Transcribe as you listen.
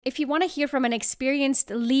If you want to hear from an experienced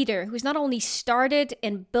leader who's not only started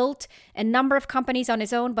and built a number of companies on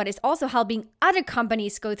his own, but is also helping other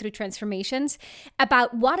companies go through transformations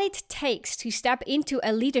about what it takes to step into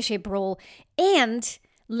a leadership role and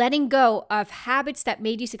letting go of habits that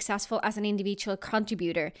made you successful as an individual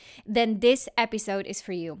contributor, then this episode is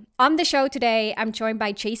for you. On the show today, I'm joined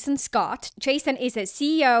by Jason Scott. Jason is a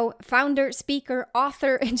CEO, founder, speaker,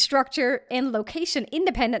 author, instructor, and location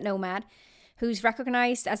independent nomad who's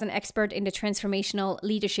recognized as an expert in the transformational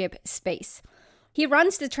leadership space. He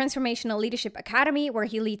runs the Transformational Leadership Academy, where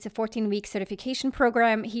he leads a 14-week certification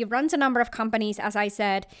program. He runs a number of companies, as I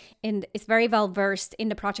said, and is very well versed in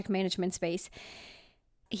the project management space.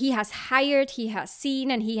 He has hired, he has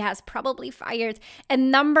seen, and he has probably fired a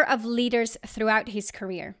number of leaders throughout his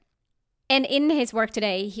career. And in his work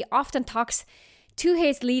today, he often talks to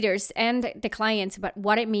his leaders and the clients about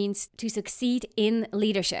what it means to succeed in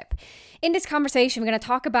leadership. In this conversation, we're going to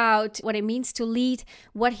talk about what it means to lead,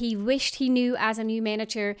 what he wished he knew as a new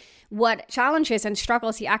manager, what challenges and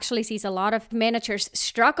struggles he actually sees a lot of managers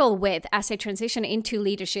struggle with as they transition into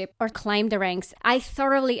leadership or climb the ranks. I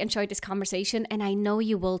thoroughly enjoyed this conversation, and I know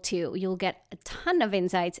you will too. You'll get a ton of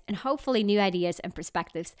insights and hopefully new ideas and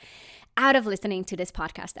perspectives out of listening to this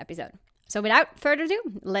podcast episode. So without further ado,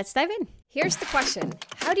 let's dive in. Here's the question.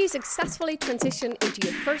 How do you successfully transition into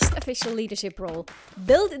your first official leadership role,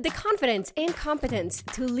 build the confidence and competence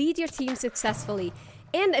to lead your team successfully,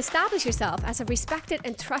 and establish yourself as a respected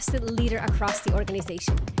and trusted leader across the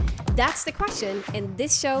organization? That's the question, and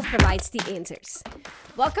this show provides the answers.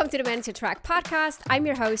 Welcome to the Manager Track podcast. I'm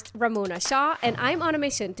your host, Ramona Shaw, and I'm on a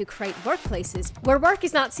mission to create workplaces where work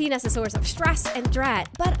is not seen as a source of stress and dread,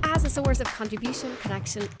 but as a source of contribution,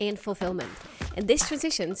 connection, and fulfillment. And this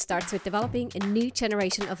transition starts with developing a new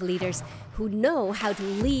generation of leaders who know how to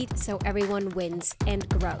lead so everyone wins and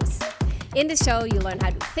grows. In this show, you learn how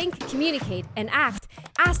to think, communicate, and act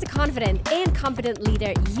as the confident and competent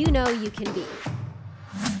leader you know you can be.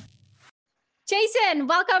 Jason,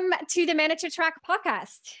 welcome to the Manager Track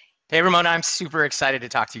podcast. Hey, Ramona, I'm super excited to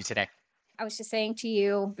talk to you today. I was just saying to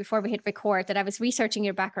you before we hit record that I was researching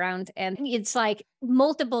your background, and it's like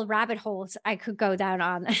multiple rabbit holes I could go down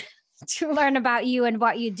on to learn about you and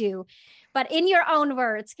what you do. But in your own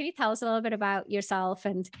words, can you tell us a little bit about yourself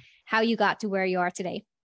and how you got to where you are today?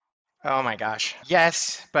 Oh my gosh.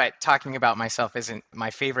 Yes, but talking about myself isn't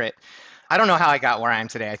my favorite. I don't know how I got where I am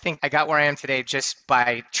today. I think I got where I am today just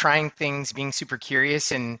by trying things, being super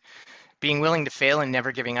curious, and being willing to fail and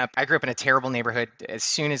never giving up. I grew up in a terrible neighborhood. As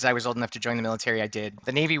soon as I was old enough to join the military, I did.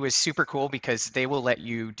 The Navy was super cool because they will let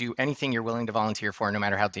you do anything you're willing to volunteer for, no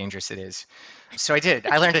matter how dangerous it is. So I did.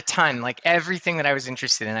 I learned a ton, like everything that I was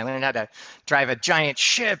interested in. I learned how to drive a giant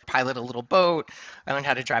ship, pilot a little boat. I learned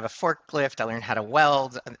how to drive a forklift. I learned how to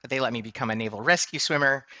weld. They let me become a naval rescue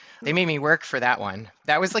swimmer. They made me work for that one.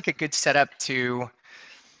 That was like a good setup to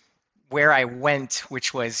where I went,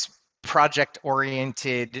 which was project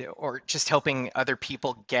oriented or just helping other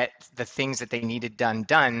people get the things that they needed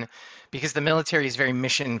done because the military is very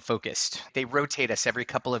mission focused. They rotate us every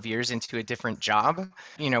couple of years into a different job.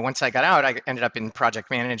 Once I got out, I ended up in project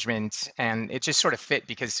management, and it just sort of fit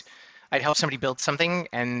because I'd help somebody build something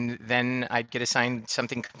and then I'd get assigned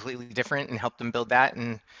something completely different and help them build that.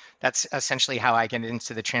 And that's essentially how I get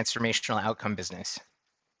into the transformational outcome business.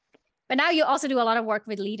 But now you also do a lot of work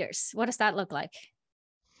with leaders. What does that look like?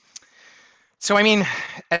 So, I mean,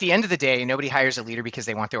 at the end of the day, nobody hires a leader because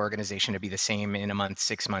they want their organization to be the same in a month,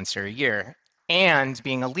 6 months, or a year. And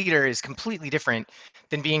being a leader is completely different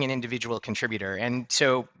than being an individual contributor. And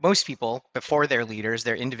so most people, before they're leaders,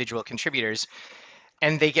 they're individual contributors.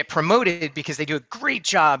 And they get promoted because they do a great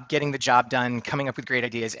job getting the job done, coming up with great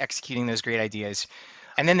ideas, executing those great ideas.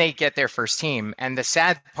 And then they get their first team. And the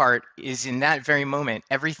sad part is in that very moment,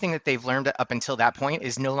 everything that they've learned up until that point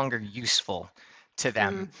is no longer useful to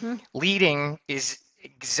them. Mm-hmm. Leading is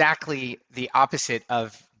exactly the opposite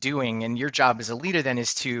of doing. And your job as a leader then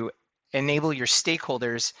is to enable your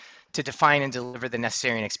stakeholders to define and deliver the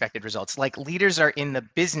necessary and expected results. Like, leaders are in the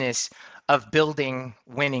business of building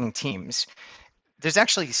winning teams. There's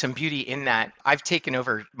actually some beauty in that. I've taken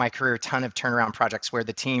over my career a ton of turnaround projects where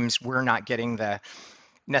the teams were not getting the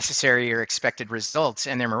necessary or expected results,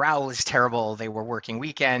 and their morale was terrible. They were working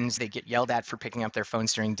weekends. They get yelled at for picking up their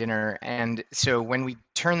phones during dinner. And so when we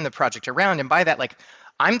turn the project around, and by that, like,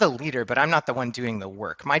 I'm the leader, but I'm not the one doing the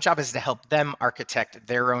work. My job is to help them architect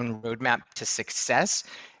their own roadmap to success.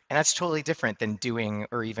 And that's totally different than doing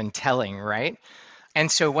or even telling, right? And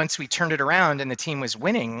so once we turned it around and the team was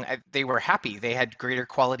winning, they were happy. They had greater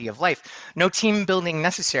quality of life. No team building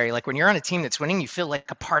necessary. Like when you're on a team that's winning, you feel like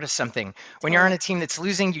a part of something. When you're on Totally. a team that's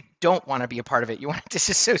losing, you don't want to be a part of it. You want to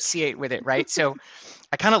disassociate with it, right? So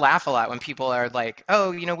I kind of laugh a lot when people are like,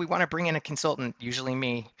 oh, we want to bring in a consultant, usually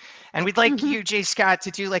me, and we'd like Hmm. you, Jay Scott,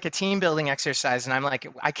 to do like a team building exercise. And I'm like,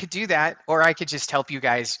 I could do that, or I could just help you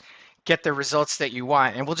guys get the results that you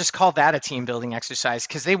want. And we'll just call that a team building exercise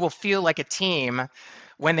because they will feel like a team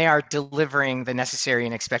when they are delivering the necessary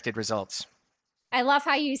and expected results. I love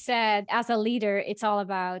how you said, as a leader, it's all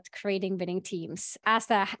about creating winning teams as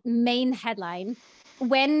the main headline.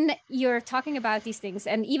 When you're talking about these things,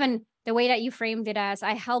 and even the way that you framed it as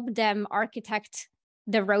I help them architect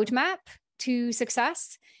the roadmap to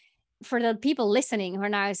success, for the people listening who are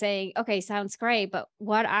now saying, okay, sounds great, but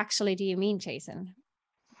what actually do you mean, Jason?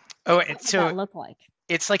 Oh, What does so that look like?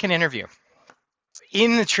 it's like an interview.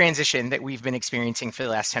 In the transition that we've been experiencing for the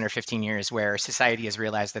last 10 or 15 years, where society has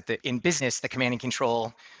realized that in business, the command and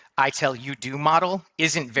control, I tell you do model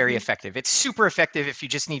isn't very Mhm. effective. It's super effective if you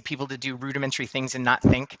just need people to do rudimentary things and not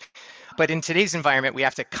think. But in today's environment, we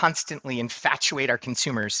have to constantly infatuate our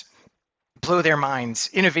consumers, blow their minds.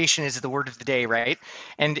 Innovation is the word of the day, right?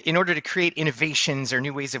 And in order to create innovations or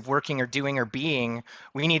new ways of working or doing or being,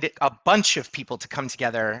 we need a bunch of people to come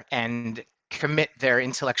together and commit their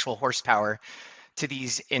intellectual horsepower to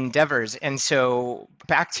these endeavors. And so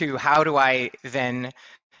back to how do I then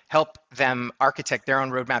help them architect their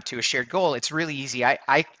own roadmap to a shared goal? It's really easy.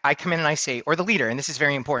 I come in and I say, or the leader, and this is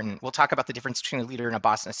very important. We'll talk about the difference between a leader and a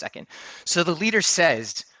boss in a second. So the leader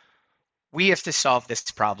says, we have to solve this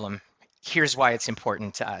problem. Here's why it's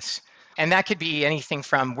important to us. And that could be anything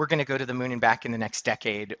from we're going to go to the moon and back in the next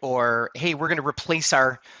decade, or hey, we're going to replace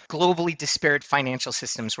our globally disparate financial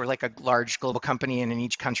systems. We're like a large global company, and in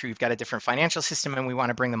each country, we've got a different financial system, and we want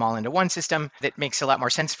to bring them all into one system that makes a lot more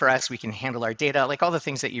sense for us. We can handle our data, like all the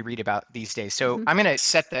things that you read about these days. So Mhm. I'm going to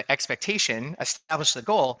set the expectation, establish the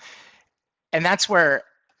goal, and that's where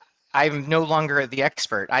I'm no longer the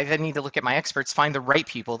expert. I then need to look at my experts, find the right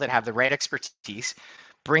people that have the right expertise,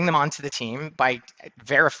 bring them onto the team by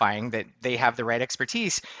verifying that they have the right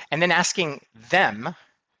expertise, and then asking them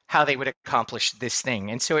how they would accomplish this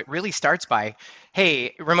thing. And so it really starts by,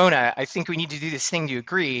 hey, Ramona, I think we need to do this thing. Do you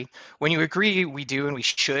agree? When you agree, we do and we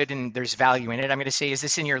should, and there's value in it. I'm going to say, is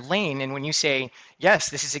this in your lane? And when you say,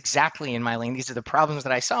 yes, this is exactly in my lane, these are the problems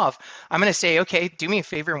that I solve, I'm going to say, okay, do me a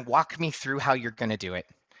favor and walk me through how you're going to do it,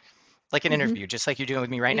 like an Mhm. interview, just like you're doing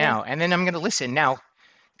with me right Yeah. now. And then I'm going to listen. Now,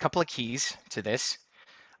 a couple of keys to this.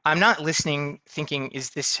 I'm not listening thinking, is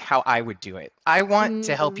this how I would do it? I want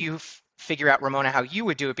to help Mm. you figure out, Ramona, how you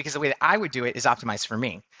would do it, because the way that I would do it is optimized for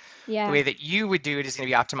me. The Yeah. way that you would do it is going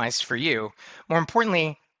to be optimized for you. More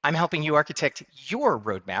importantly, I'm helping you architect your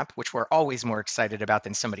roadmap, which we're always more excited about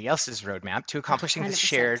than somebody else's roadmap, to accomplishing this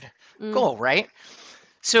 100%. shared Mm. goal, right?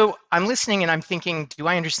 So I'm listening and I'm thinking, do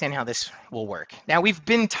I understand how this will work? Now, we've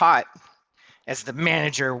been taught as the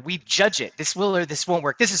manager, we judge it. This will or this won't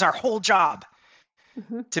work. This is our whole job,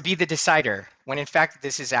 Mhm. to be the decider, when in fact,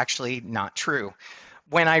 this is actually not true.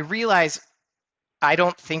 When I realize I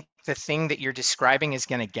don't think the thing that you're describing is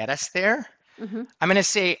going to get us there, Mhm. I'm going to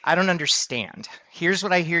say, I don't understand. Here's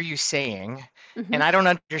what I hear you saying, and Mhm. I don't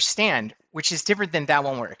understand, which is different than that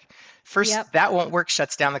won't work. First, Yep. that won't work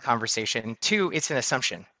shuts down the conversation. Two, it's an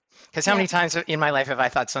assumption. Because how many Yep. times in my life have I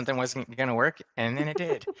thought something wasn't going to work and then it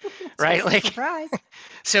did, right? Like, Surprise.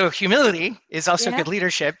 so humility is also Yeah. good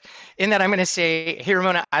leadership, in that I'm going to say, hey,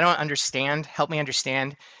 Ramona, I don't understand. Help me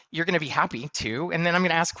understand. You're going to be happy too. And then I'm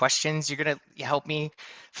going to ask questions. You're going to help me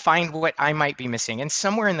find what I might be missing. And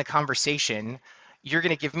somewhere in the conversation, you're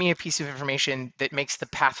going to give me a piece of information that makes the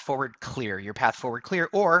path forward clear, your path forward clear.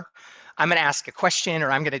 Or I'm going to ask a question,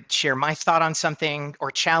 or I'm going to share my thought on something, or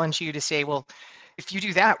challenge you to say, well, if you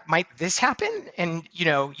do that, might this happen? And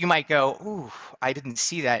you might go, ooh, I didn't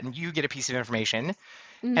see that. And you get a piece of information,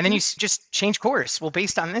 and then you Mhm. just change course. Well,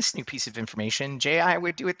 based on this new piece of information, Jay, I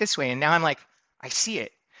would do it this way. And now I'm like, I see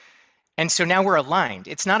it. And so now we're aligned.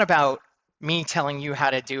 It's not about me telling you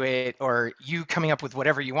how to do it or you coming up with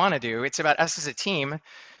whatever you want to do. It's about us as a team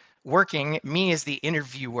working, me as the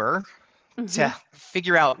interviewer, to Mhm.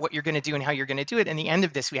 figure out what you're going to do and how you're going to do it. And the end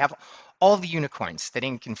of this, we have all the unicorns that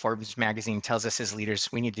Inc. and Forbes magazine tells us as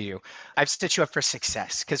leaders we need to do. I've set you up for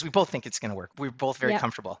success because we both think it's going to work. We're both very Yep.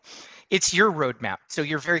 comfortable. It's your roadmap, so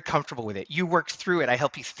you're very comfortable with it. You worked through it. I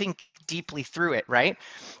help you think deeply through it, right?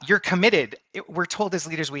 You're committed. We're told as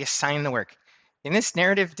leaders we assign the work. In this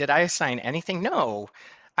narrative, did I assign anything? No.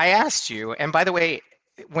 I asked you. And by the way,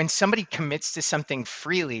 when somebody commits to something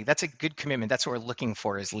freely, that's a good commitment. That's what we're looking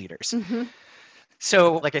for as leaders. Mhm.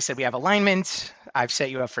 So, like I said, we have alignment. I've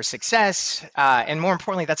set you up for success. And more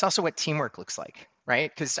importantly, that's also what teamwork looks like,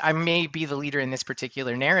 right? Because I may be the leader in this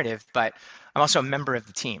particular narrative, but I'm also a member of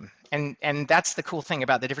the team. And that's the cool thing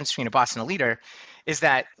about the difference between a boss and a leader is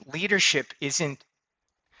that leadership isn't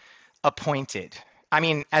appointed. I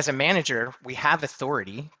mean, as a manager, we have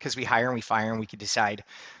authority because we hire and we fire and we can decide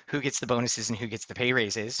who gets the bonuses and who gets the pay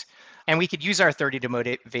raises. And we could use our authority to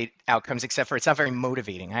motivate outcomes, except for it's not very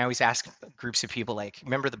motivating. I always ask groups of people, like,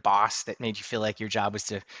 remember the boss that made you feel like your job was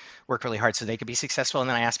to work really hard so they could be successful? And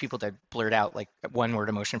then I ask people to blurt out like one word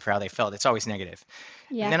emotion for how they felt. It's always negative.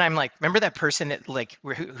 And Yeah. then I'm like, remember that person that like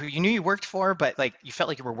who you knew you worked for, but like you felt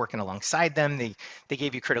like you were working alongside them. They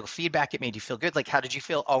gave you critical feedback. It made you feel good. Like, how did you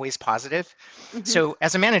feel? Always positive. Hmm. So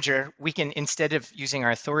as a manager, we can, instead of using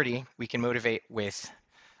our authority, we can motivate with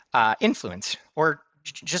influence, or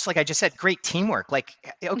just like I just said, great teamwork. Like,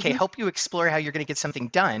 okay, Hmm. help you explore how you're going to get something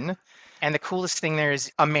done. And the coolest thing there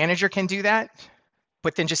is a manager can do that,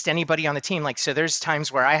 but then just anybody on the team. Like, so there's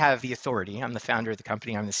times where I have the authority. I'm the founder of the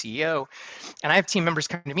company. I'm the CEO. And I have team members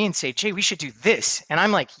come to me and say, Jay, we should do this. And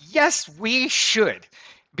I'm like, yes, we should.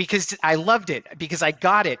 Because I loved it, because I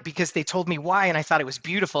got it, because they told me why, and I thought it was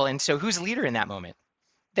beautiful. And so who's the leader in that moment?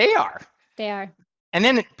 They are. They are. And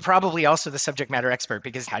then probably also the subject matter expert,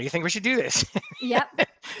 because how do you think we should do this? Yep.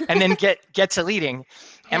 And then get to leading.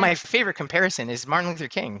 And Yeah. my favorite comparison is Martin Luther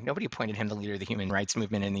King. Nobody appointed him the leader of the human rights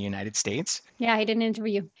movement in the United States. Yeah, he did an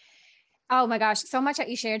interview. Oh my gosh, so much that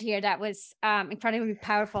you shared here that was incredibly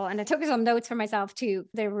powerful. And I took some notes for myself too.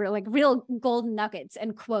 They were like real golden nuggets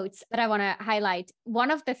and quotes that I want to highlight.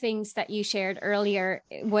 One of the things that you shared earlier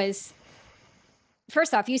was,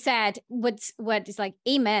 first off, you said what is like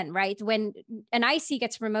amen, right? When an IC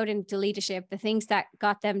gets promoted into leadership, the things that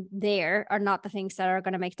got them there are not the things that are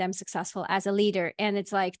going to make them successful as a leader. And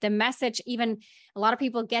it's like the message, even a lot of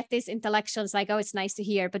people get this intellectual, it's like, oh, it's nice to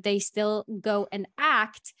hear, but they still go and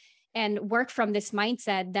act and work from this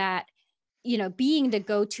mindset that, you know, being the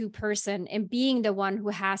go-to person and being the one who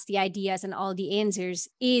has the ideas and all the answers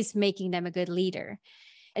is making them a good leader.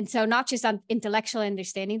 And so not just on intellectual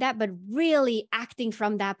understanding that, but really acting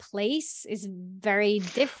from that place is very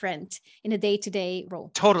different in a day-to-day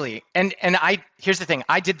role. Totally. And I, here's the thing,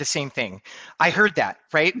 I did the same thing. I heard that,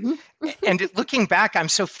 right? Mhm. And looking back, I'm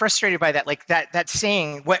so frustrated by that. Like that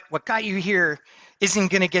saying, what got you here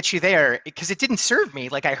isn't going to get you there, because it didn't serve me.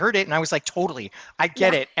 Like I heard it and I was like, totally, I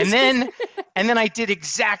get Yeah. it. And then I did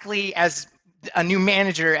exactly as a new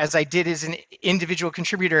manager as I did as an individual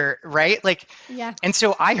contributor, right? Like, Yeah. and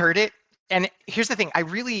so I heard it. And here's the thing, I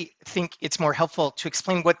really think it's more helpful to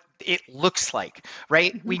explain what it looks like,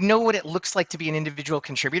 right? Mhm. We know what it looks like to be an individual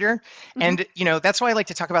contributor. Mhm. And, you know, that's why I like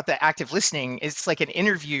to talk about the active listening. It's like an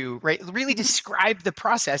interview, right? Really Mhm. describe the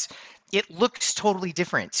process. It looks totally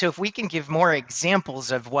different. So if we can give more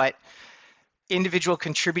examples of what individual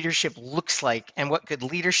contributorship looks like and what good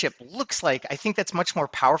leadership looks like, I think that's much more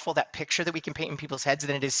powerful, that picture that we can paint in people's heads,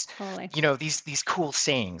 than it is, Totally. you know, these cool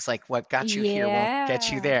sayings like what got you here won't get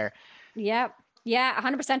you Yeah. there. Yep. Yeah,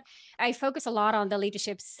 100%. I focus a lot on the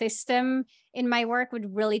leadership system in my work with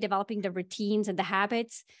really developing the routines and the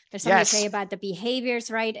habits. There's something to say Yes. about the behaviors,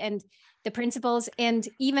 right? And the principles. And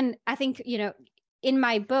even, I think, you know, in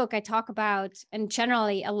my book, I talk about, and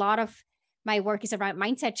generally a lot of my work is around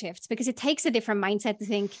mindset shifts, because it takes a different mindset to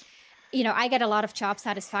think, you know, I get a lot of job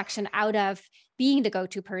satisfaction out of being the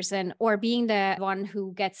go-to person or being the one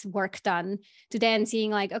who gets work done, to then seeing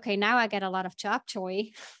like, okay, now I get a lot of job joy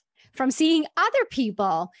from seeing other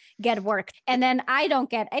people get work, and then I don't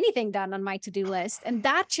get anything done on my to-do list. And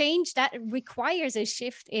that change, that requires a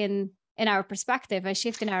shift in our perspective, a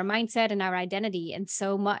shift in our mindset and our identity, and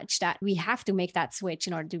so much that we have to make that switch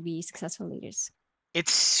in order to be successful leaders.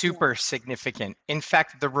 It's super significant. In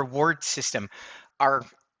fact, the reward system, our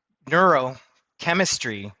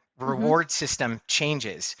neurochemistry Mm-hmm. reward system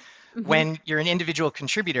changes. Mm-hmm. When you're an individual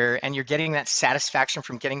contributor and you're getting that satisfaction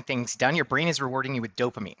from getting things done, your brain is rewarding you with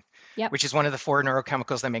dopamine, Yep. which is one of the four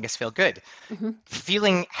neurochemicals that make us feel good. Mm-hmm.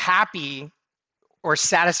 Feeling happy or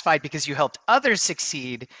satisfied because you helped others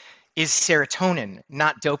succeed is serotonin,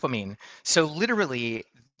 not dopamine. So literally,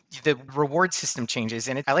 the reward system changes.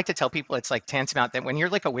 And I like to tell people it's like tantamount that when you're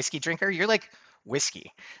like a whiskey drinker, you're like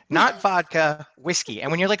whiskey, not vodka, whiskey.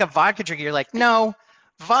 And when you're like a vodka drinker, you're like, no,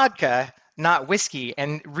 vodka, not whiskey.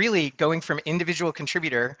 And really going from individual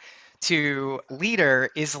contributor to leader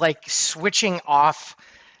is like switching off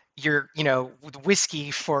your, you know,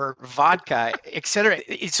 whiskey for vodka, et cetera.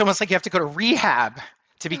 It's almost like you have to go to rehab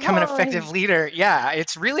to become an effective Totally. leader. Yeah,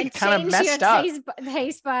 it's really And kind of change your messed up.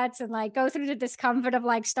 taste buds and like go through the discomfort of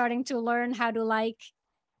like starting to learn how to like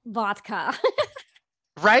vodka.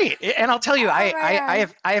 Right. And I'll tell you, Oh my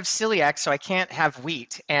God. I have celiac, so I can't have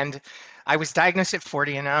wheat. And I was diagnosed at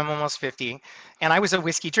 40 and now I'm almost 50. And I was a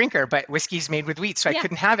whiskey drinker, but whiskey's made with wheat, so I Yeah,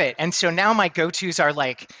 couldn't have it. And so now my go-tos are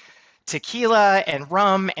like tequila and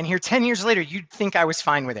rum. And here 10 years later, you'd think I was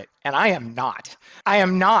fine with it. And I am not. I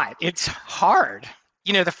am not. It's hard.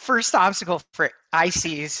 The first obstacle for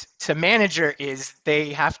ICs to manager is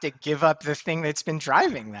they have to give up the thing that's been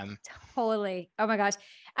driving them. totally. Oh my gosh.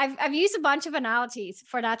 I've used a bunch of analogies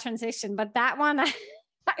for that transition, but that one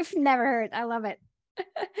I've never heard. I love it.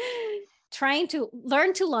 Trying to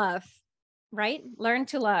learn to love, right? Learn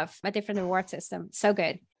to love a different reward system. So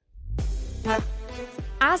good.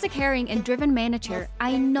 As a caring and driven manager,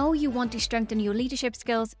 I know you want to strengthen your leadership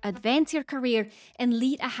skills, advance your career, and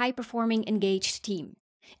lead a high performing, engaged team.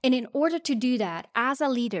 And in order to do that, as a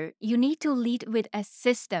leader, you need to lead with a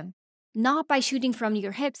system, not by shooting from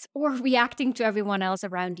your hips or reacting to everyone else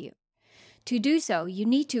around you. To do so, you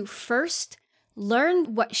need to first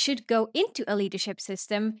learn what should go into a leadership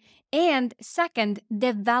system, and second,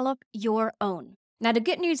 develop your own. Now, the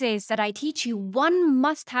good news is that I teach you one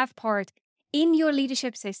must have part in your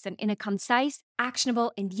leadership system in a concise,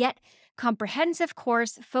 actionable, and yet comprehensive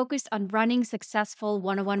course focused on running successful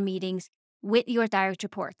one on one meetings with your direct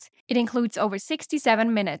reports. It includes over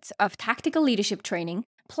 67 minutes of tactical leadership training,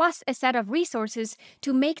 plus a set of resources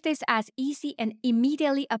to make this as easy and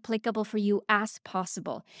immediately applicable for you as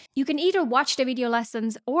possible. You can either watch the video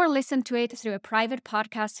lessons or listen to it through a private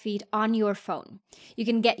podcast feed on your phone. You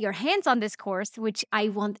can get your hands on this course, which I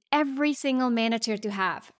want every single manager to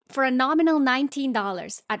have, for a nominal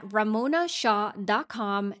 $19 at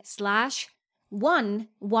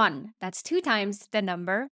ramonashaw.com/11. That's 2 times the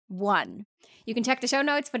number 1. You can check the show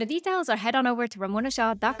notes for the details or head on over to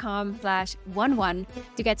ramonashaw.com/11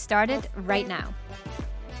 to get started right now.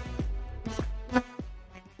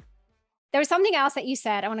 There was something else that you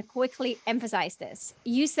said. I want to quickly emphasize this.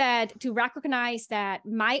 You said to recognize that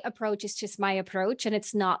my approach is just my approach and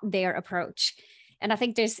it's not their approach. And I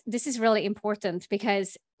think this is really important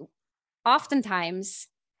because oftentimes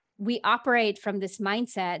we operate from this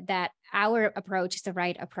mindset that our approach is the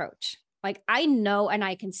right approach. Like, I know and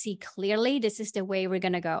I can see clearly this is the way we're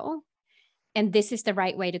going to go. And this is the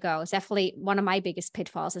right way to go. It's definitely one of my biggest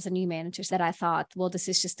pitfalls as a new manager, that I thought, well, this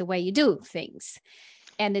is just the way you do things.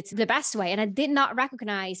 And it's the best way. And I did not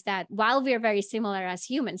recognize that while we are very similar as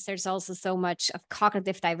humans, there's also so much of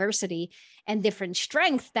cognitive diversity and different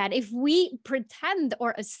strengths that if we pretend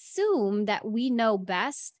or assume that we know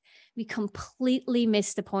best, we completely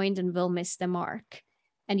miss the point and will miss the mark.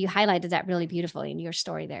 And you highlighted that really beautifully in your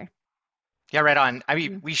story there. Yeah, right on. I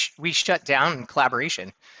mean, we shut down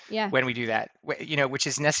collaboration when we do that, which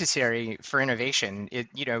is necessary for innovation.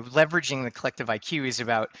 Leveraging the collective IQ is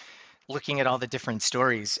about looking at all the different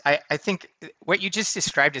stories. I think what you just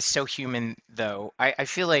described is so human, though. I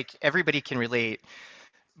feel like everybody can relate.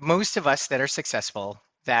 Most of us that are successful,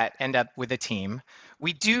 that end up with a team,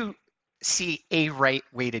 we do see a right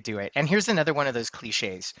way to do it. And here's another one of those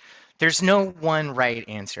cliches. There's no one right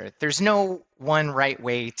answer. There's no one right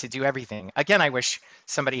way to do everything. Again, I wish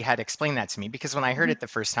somebody had explained that to me, because when I heard it the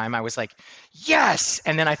first time, I was like, yes.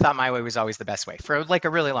 And then I thought my way was always the best way for like a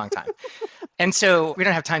really long time. And so we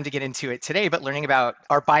don't have time to get into it today, but learning about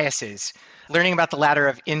our biases, learning about the ladder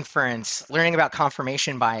of inference, learning about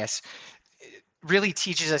confirmation bias, really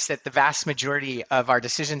teaches us that the vast majority of our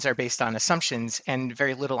decisions are based on assumptions and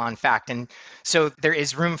very little on fact. And so there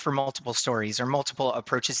is room for multiple stories or multiple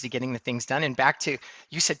approaches to getting the things done. And back to,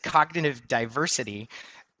 you said cognitive diversity,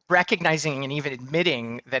 recognizing and even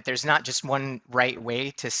admitting that there's not just one right way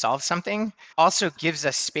to solve something also gives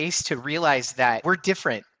us space to realize that we're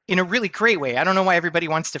different in a really great way. I don't know why everybody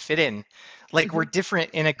wants to fit in. Like, we're different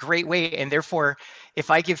in a great way. And therefore,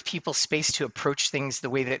 if I give people space to approach things the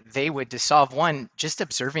way that they would to solve one, just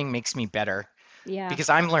observing makes me better. Yeah. Because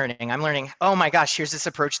I'm learning, oh my gosh, here's this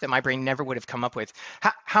approach that my brain never would have come up with.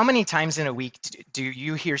 How many times in a week do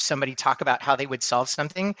you hear somebody talk about how they would solve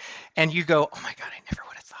something and you go, oh my God, I never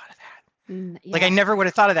would have thought of that. Yeah. Like, I never would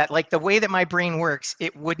have thought of that. Like, the way that my brain works,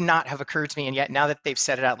 it would not have occurred to me. And yet now that they've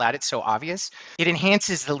said it out loud, it's so obvious. It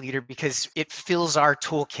enhances the leader because it fills our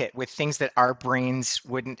toolkit with things that our brains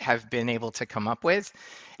wouldn't have been able to come up with.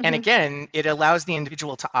 And again, it allows the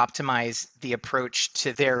individual to optimize the approach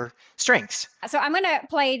to their strengths. So I'm going to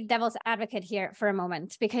play devil's advocate here for a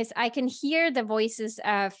moment, because I can hear the voices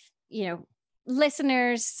of,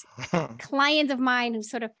 listeners, clients of mine who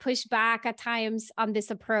sort of push back at times on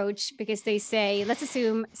this approach, because they say, let's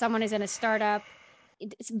assume someone is in a startup,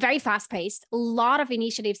 it's very fast paced, a lot of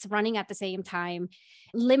initiatives running at the same time,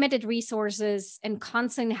 limited resources, and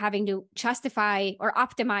constantly having to justify or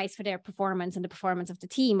optimize for their performance and the performance of the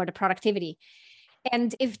team or the productivity.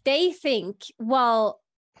 And if they think, well,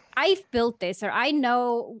 I've built this, or I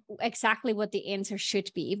know exactly what the answer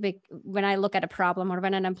should be when I look at a problem, or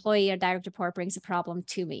when an employee or direct report brings a problem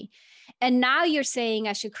to me. And now you're saying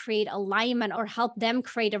I should create alignment or help them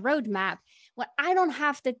create a roadmap. Well, I don't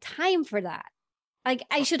have the time for that. Like,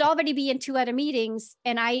 I should already be in 2 other meetings,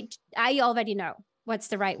 and I already know what's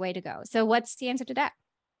the right way to go. So what's the answer to that?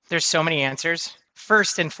 There's so many answers.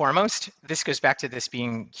 First and foremost, this goes back to this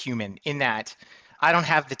being human, in that I don't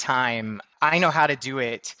have the time. I know how to do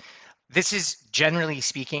it. This is, generally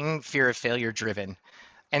speaking, fear of failure driven.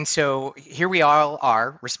 And so here we all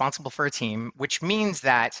are responsible for a team, which means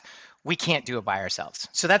that we can't do it by ourselves.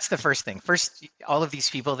 So that's the first thing. First, all of these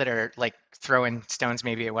people that are like throwing stones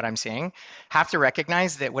maybe at what I'm saying have to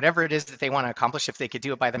recognize that whatever it is that they want to accomplish, if they could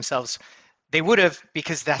do it by themselves, they would have,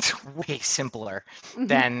 because that's way simpler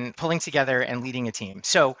than pulling together and leading a team.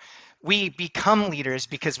 So we become leaders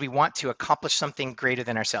because we want to accomplish something greater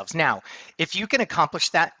than ourselves. Now, if you can accomplish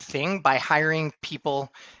that thing by hiring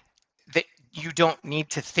people that you don't need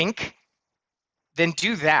to think, then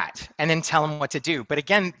do that and then tell them what to do. But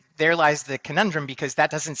again, there lies the conundrum, because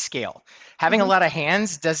that doesn't scale. Having a lot of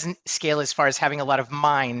hands doesn't scale as far as having a lot of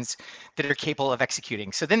minds that are capable of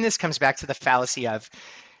executing. So then this comes back to the fallacy of,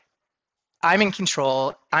 I'm in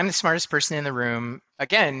control, I'm the smartest person in the room.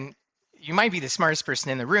 Again, you might be the smartest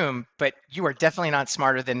person in the room, but you are definitely not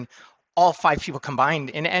smarter than all 5 people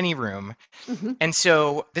combined in any room. And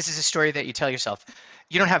so this is a story that you tell yourself.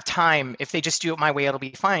 You don't have time. If they just do it my way, it'll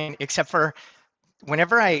be fine. Except for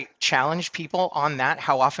whenever I challenge people on that,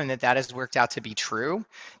 how often that has worked out to be true.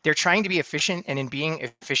 They're trying to be efficient, and in being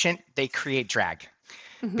efficient, they create drag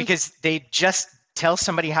because they just tell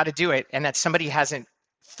somebody how to do it, and that somebody hasn't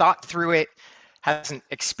thought through it, hasn't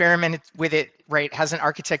experimented with it, right? Hasn't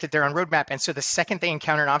architected their own roadmap. And so the second they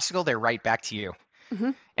encounter an obstacle, they're right back to you.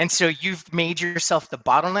 And so you've made yourself the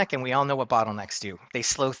bottleneck, and we all know what bottlenecks do. They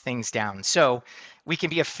slow things down. So we can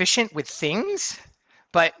be efficient with things,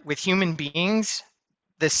 but with human beings,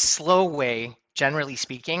 the slow way, generally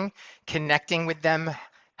speaking, connecting with them,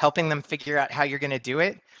 helping them figure out how you're going to do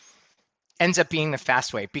it, ends up being the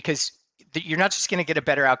fast way, because you're not just going to get a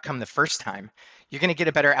better outcome the first time. You're going to get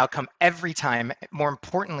a better outcome every time. More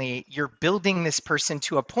importantly, you're building this person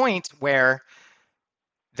to a point where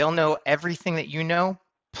they'll know everything that you know,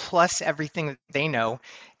 plus everything that they know.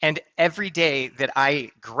 And every day that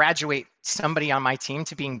I graduate somebody on my team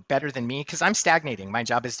to being better than me, because I'm stagnating, my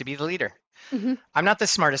job is to be the leader. I'm not the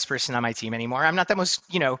smartest person on my team anymore. I'm not the most,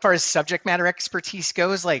 as far as subject matter expertise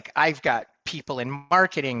goes, like I've got people in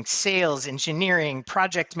marketing, sales, engineering,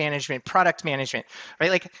 project management, product management, right?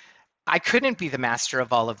 Like I couldn't be the master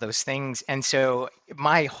of all of those things. And so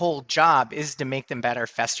my whole job is to make them better,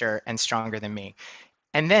 faster, and stronger than me.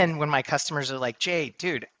 And then when my customers are like, Jay,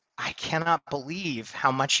 dude, I cannot believe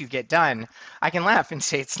how much you get done, I can laugh and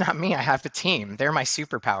say, it's not me, I have a team. They're my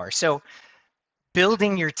superpower. So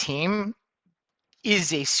building your team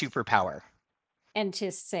is a superpower. And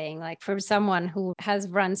just saying, like, for someone who has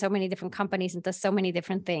run so many different companies and does so many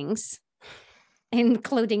different things,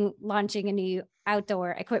 including launching a new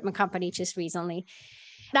outdoor equipment company just recently,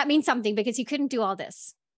 that means something, because you couldn't do all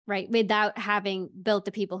this, right, without having built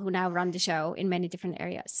the people who now run the show in many different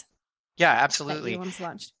areas. Yeah, That absolutely. you once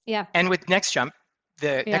launched. Yeah. And with Next Jump,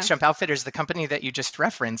 the Next Jump Outfitters, the company that you just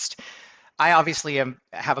referenced, I obviously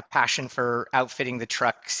have a passion for outfitting the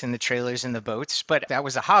trucks and the trailers and the boats, but that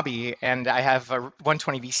was a hobby, and I have a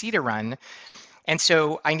 120 VC to run. And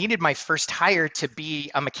so I needed my first hire to be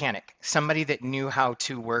a mechanic, somebody that knew how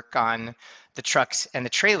to work on the trucks and the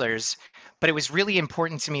trailers. But it was really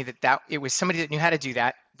important to me that it was somebody that knew how to do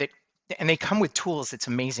that, and they come with tools. It's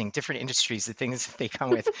amazing. Different industries, the things that they come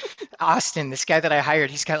with. Austin, this guy that I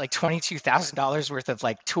hired, he's got like $22,000 worth of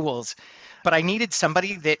like tools. But I needed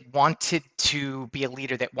somebody that wanted to be a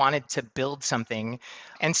leader, that wanted to build something.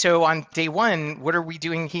 And so on day one, what are we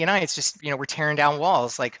doing? He and I, it's just, we're tearing down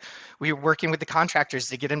walls. Like we were working with the contractors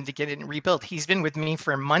to get him to get it rebuilt. He's been with me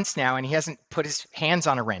for months now, and he hasn't put his hands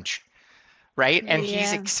on a wrench. Right. And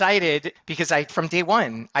he's excited because from day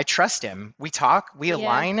one, I trust him. We talk, we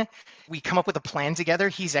align, we come up with a plan together.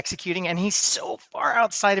 He's executing, and he's so far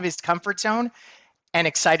outside of his comfort zone and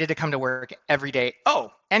excited to come to work every day.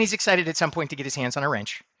 Oh, and he's excited at some point to get his hands on a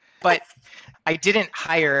wrench. But I didn't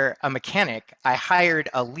hire a mechanic. I hired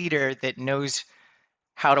a leader that knows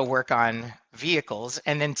how to work on vehicles.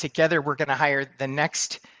 And then together we're going to hire the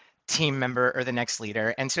next team member or the next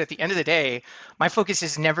leader. And so at the end of the day, my focus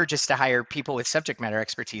is never just to hire people with subject matter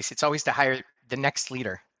expertise. It's always to hire the next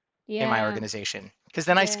leader in my Yeah. organization, because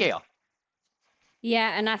then I Yeah. scale.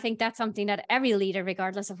 Yeah. And I think that's something that every leader,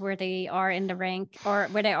 regardless of where they are in the rank or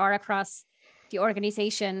where they are across the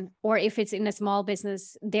organization, or if it's in a small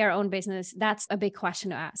business, their own business, that's a big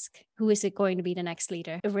question to ask. Who is it going to be the next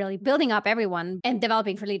leader? Really building up everyone and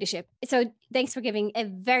developing for leadership. So thanks for giving a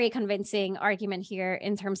very convincing argument here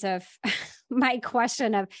in terms of my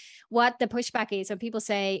question of what the pushback is. So people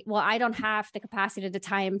say, well, I don't have the capacity at the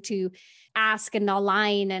time to ask and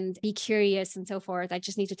align and be curious and so forth. I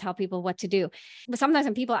just need to tell people what to do. But sometimes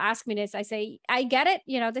when people ask me this, I say, I get it.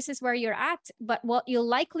 This is where you're at. But what you'll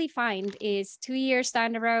likely find is 2 years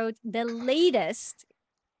down the road, the latest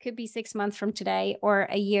could be 6 months from today or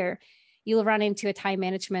a year, you'll run into a time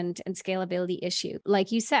management and scalability issue.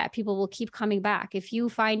 Like you said, people will keep coming back. If you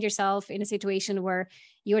find yourself in a situation where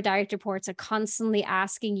your direct reports are constantly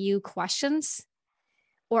asking you questions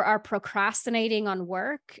or are procrastinating on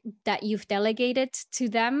work that you've delegated to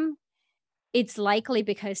them, it's likely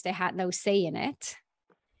because they had no say in it.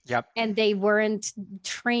 Yep. And they weren't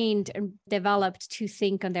trained and developed to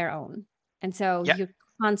think on their own. And so Yep. you're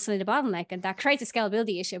constantly the bottleneck, and that creates a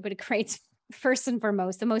scalability issue, but it creates, first and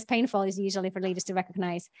foremost, the most painful is usually for leaders to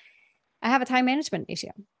recognize, I have a time management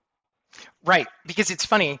issue. Right. Because it's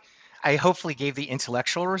funny, I hopefully gave the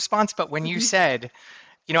intellectual response, but when you said,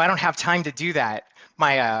 I don't have time to do that,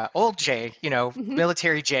 my old Jay,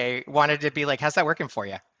 military Jay wanted to be like, how's that working for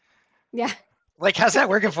you? Yeah. Like, how's that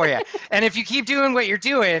working for you? And if you keep doing what you're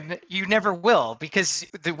doing, you never will, because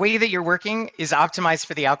the way that you're working is optimized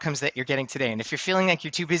for the outcomes that you're getting today. And if you're feeling like you're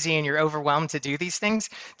too busy and you're overwhelmed to do these things,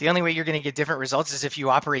 the only way you're going to get different results is if you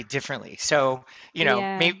operate differently. So,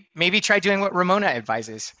 Yeah. maybe try doing what Ramona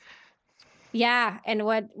advises. Yeah. And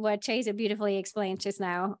what Chase beautifully explained just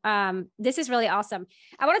now. This is really awesome.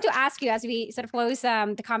 I wanted to ask you, as we sort of close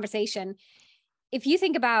the conversation, if you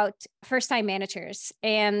think about first-time managers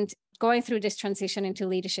and going through this transition into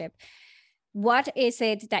leadership, what is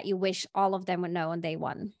it that you wish all of them would know on day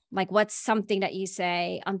one? Like, what's something that you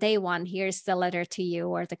say on day one, here's the letter to you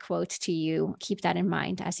or the quote to you? Keep that in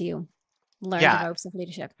mind as you learn the Yeah, ropes of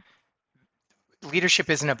leadership. leadership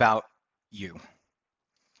isn't about you.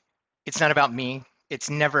 It's not about me. It's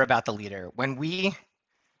never about the leader. When we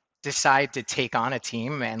decide to take on a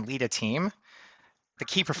team and lead a team, the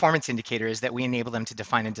key performance indicator is that we enable them to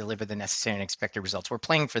define and deliver the necessary and expected results. We're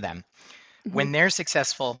playing for them. When they're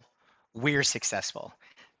successful, we're successful.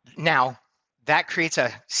 Now, that creates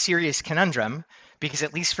a serious conundrum, because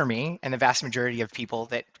at least for me and the vast majority of people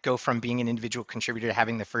that go from being an individual contributor to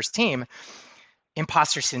having the first team,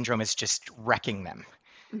 imposter syndrome is just wrecking them.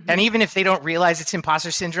 And even if they don't realize it's imposter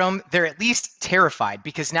syndrome, they're at least terrified,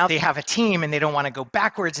 because now they have a team and they don't want to go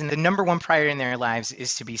backwards. And the number one priority in their lives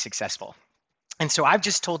is to be successful. And so I've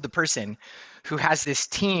just told the person who has this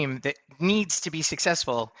team that needs to be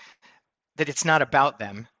successful that it's not about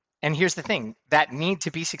them. And here's the thing, that need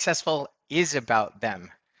to be successful is about them,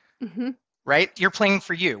 right? You're playing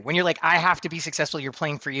for you. When you're like, I have to be successful, you're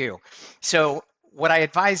playing for you. So what I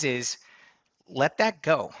advise is let that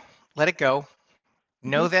go. Let it go.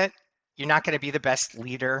 Know that you're not going to be the best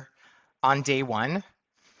leader on day one.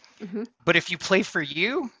 But if you play for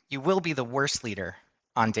you, you will be the worst leader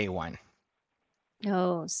on day one.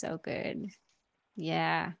 Oh, so good.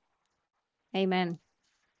 Yeah. Amen.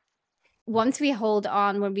 Once we hold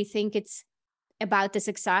on, when we think it's about the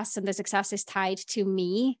success and the success is tied to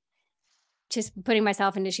me, just putting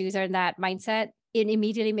myself in the shoes or in that mindset, it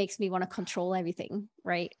immediately makes me want to control everything,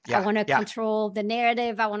 right? Yeah, I want to yeah. control the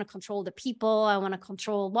narrative. I want to control the people. I want to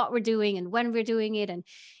control what we're doing and when we're doing it. And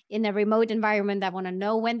in a remote environment, I want to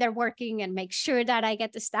know when they're working and make sure that I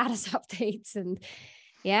get the status updates. And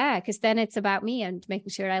yeah, because then it's about me and making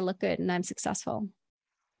sure I look good and I'm successful.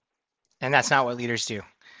 And that's not what leaders do.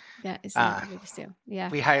 Yeah, it's not what leaders do. Yeah.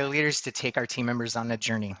 We hire leaders to take our team members on a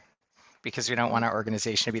journey, because we don't want our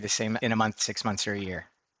organization to be the same in a month, 6 months, or a year.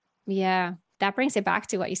 Yeah. That brings it back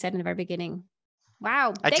to what you said in the very beginning.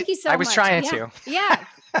 Wow. Thank you so I much. was trying yeah. to. Yeah.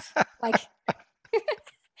 Like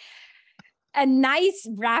a nice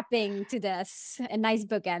wrapping to this, a nice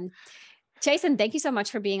bookend. Jason, thank you so much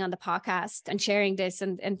for being on the podcast and sharing this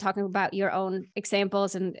and talking about your own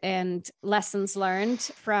examples and lessons learned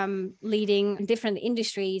from leading different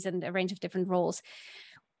industries and a range of different roles.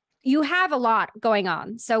 You have a lot going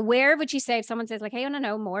on. So where would you say, if someone says like, hey, I want to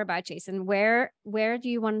know more about Jason, where do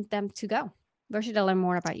you want them to go? Where should they learn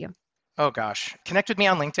more about you? Oh gosh, connect with me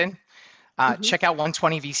on LinkedIn. Check out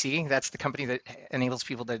 120 VC. That's the company that enables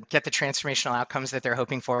people to get the transformational outcomes that they're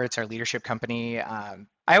hoping for. It's our leadership company. I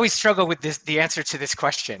always struggle with the answer to this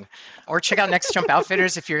question. Or check out Next Jump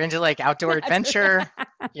Outfitters if you're into like outdoor adventure.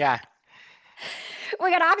 Yeah. We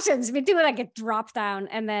got options. We do like a drop down,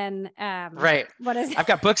 and then right. What is it? I've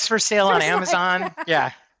got books for sale on Amazon.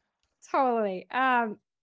 Yeah. Totally.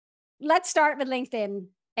 Let's start with LinkedIn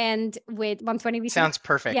and with 120 VC. Sounds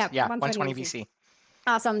perfect. Yeah. 120 VC.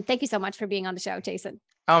 Awesome. Thank you so much for being on the show, Jason.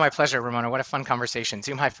 Oh, my pleasure, Ramona. What a fun conversation.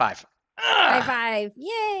 Zoom high five. High five.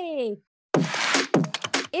 Yay.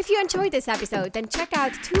 If you enjoyed this episode, then check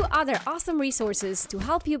out 2 other awesome resources to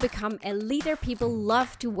help you become a leader people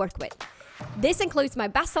love to work with. This includes my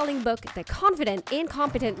best-selling book, The Confident and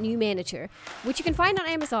Competent New Manager, which you can find on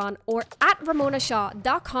Amazon or at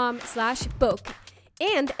ramonashaw.com/book,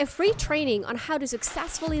 and a free training on how to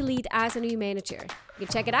successfully lead as a new manager. You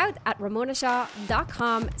can check it out at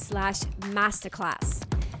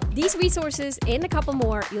ramonashaw.com/masterclass. These resources and a couple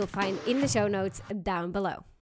more you'll find in the show notes down below.